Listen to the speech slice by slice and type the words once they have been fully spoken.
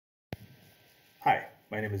Hi,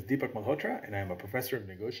 my name is Deepak Malhotra, and I am a professor of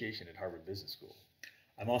negotiation at Harvard Business School.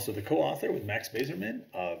 I'm also the co-author with Max Bazerman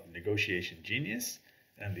of Negotiation Genius,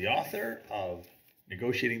 and I'm the author of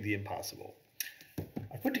Negotiating the Impossible.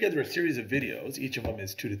 I put together a series of videos. Each of them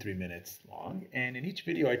is 2 to 3 minutes long, and in each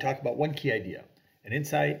video I talk about one key idea, an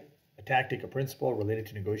insight, a tactic, a principle related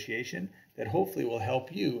to negotiation that hopefully will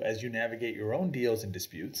help you as you navigate your own deals and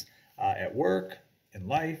disputes at work, in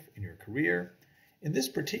life, in your career. In this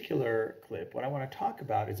particular clip, what I want to talk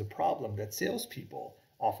about is a problem that salespeople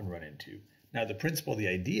often run into. Now, the principle, the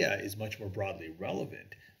idea is much more broadly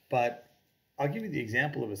relevant, but I'll give you the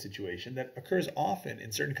example of a situation that occurs often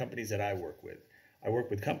in certain companies that I work with. I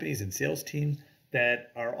work with companies and sales teams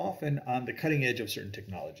that are often on the cutting edge of certain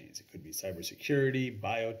technologies. It could be cybersecurity,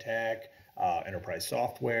 biotech, enterprise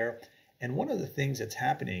software. And one of the things that's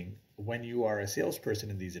happening when you are a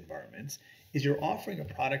salesperson in these environments is you're offering a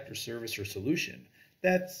product or service or solution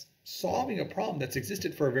that's solving a problem that's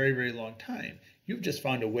existed for a very, very long time. You've just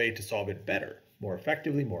found a way to solve it better, more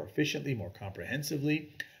effectively, more efficiently, more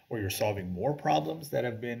comprehensively, or you're solving more problems that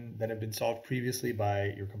have been solved previously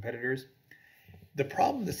by your competitors. The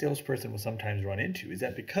problem the salesperson will sometimes run into is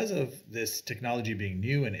that because of this technology being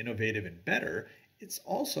new and innovative and better, it's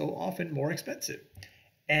also often more expensive.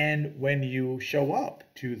 And when you show up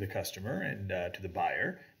to the customer and to the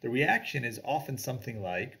buyer, the reaction is often something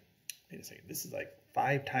like, wait a second, this is like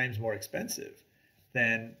 5 times more expensive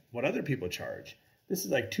than what other people charge. This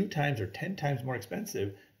is like 2 times or 10 times more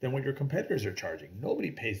expensive than what your competitors are charging.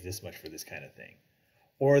 Nobody pays this much for this kind of thing.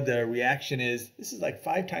 Or the reaction is, this is like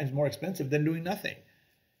 5 times more expensive than doing nothing.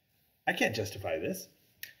 I can't justify this.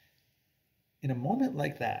 In a moment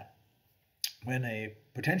like that, when a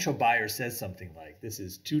potential buyer says something like, this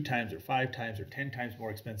is 2 times or 5 times or 10 times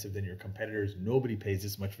more expensive than your competitors, nobody pays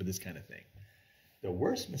this much for this kind of thing. The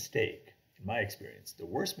worst mistake, in my experience, the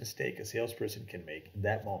worst mistake a salesperson can make in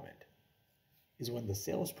that moment is when the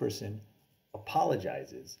salesperson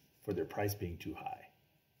apologizes for their price being too high.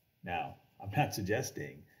 Now, I'm not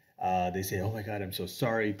suggesting they say, oh my God, I'm so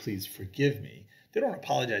sorry, please forgive me. They don't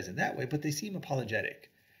apologize in that way, but they seem apologetic.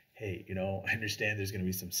 Hey, I understand there's going to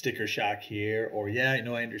be some sticker shock here, or yeah,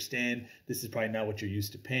 I understand this is probably not what you're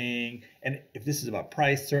used to paying. And if this is about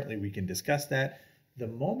price, certainly we can discuss that. The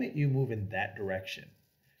moment you move in that direction,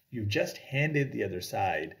 you've just handed the other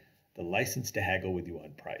side the license to haggle with you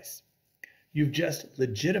on price. You've just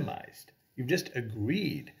legitimized, you've just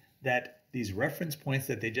agreed that these reference points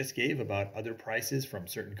that they just gave about other prices from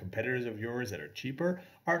certain competitors of yours that are cheaper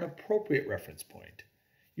are an appropriate reference point.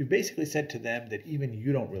 You've basically said to them that even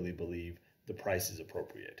you don't really believe the price is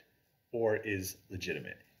appropriate or is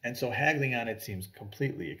legitimate. And so haggling on it seems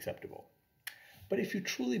completely acceptable. But if you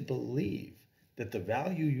truly believe that the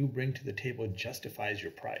value you bring to the table justifies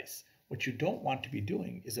your price, what you don't want to be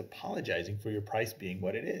doing is apologizing for your price being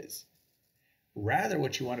what it is. Rather,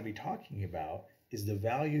 what you want to be talking about is the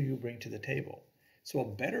value you bring to the table. So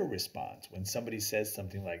a better response when somebody says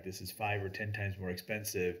something like this is 5 or 10 times more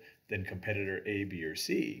expensive than competitor A, B, or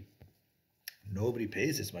C, nobody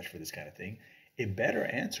pays as much for this kind of thing. A better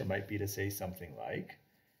answer might be to say something like,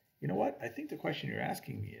 you know what, I think the question you're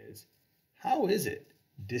asking me is, how is it,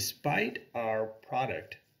 despite our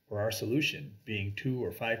product or our solution being 2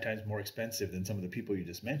 or 5 times more expensive than some of the people you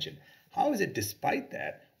just mentioned, how is it despite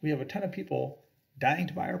that we have a ton of people dying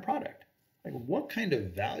to buy our product? Like, what kind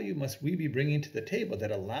of value must we be bringing to the table that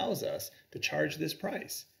allows us to charge this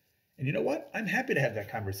price? And you know what? I'm happy to have that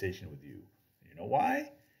conversation with you. You know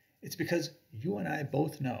why? It's because you and I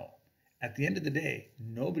both know at the end of the day,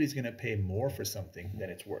 nobody's going to pay more for something than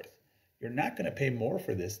it's worth. You're not going to pay more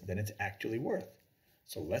for this than it's actually worth.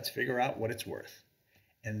 So let's figure out what it's worth.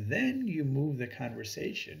 And then you move the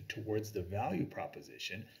conversation towards the value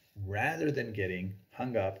proposition rather than getting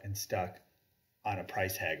hung up and stuck on a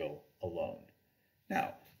price haggle alone.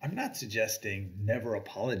 Now, I'm not suggesting never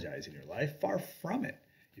apologize in your life. Far from it.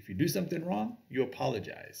 If you do something wrong, you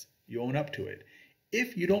apologize. You own up to it.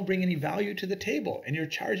 If you don't bring any value to the table and you're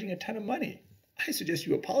charging a ton of money, I suggest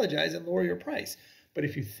you apologize and lower your price. But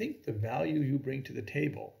if you think the value you bring to the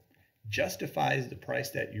table justifies the price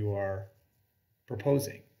that you are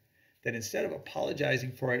proposing, then instead of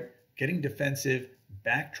apologizing for it, getting defensive,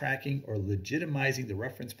 backtracking, or legitimizing the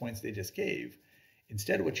reference points they just gave,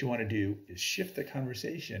 instead what you want to do is shift the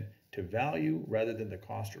conversation to value rather than the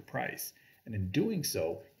cost or price. And in doing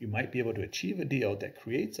so, you might be able to achieve a deal that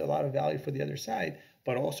creates a lot of value for the other side,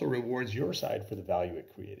 but also rewards your side for the value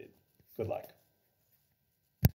it created. Good luck.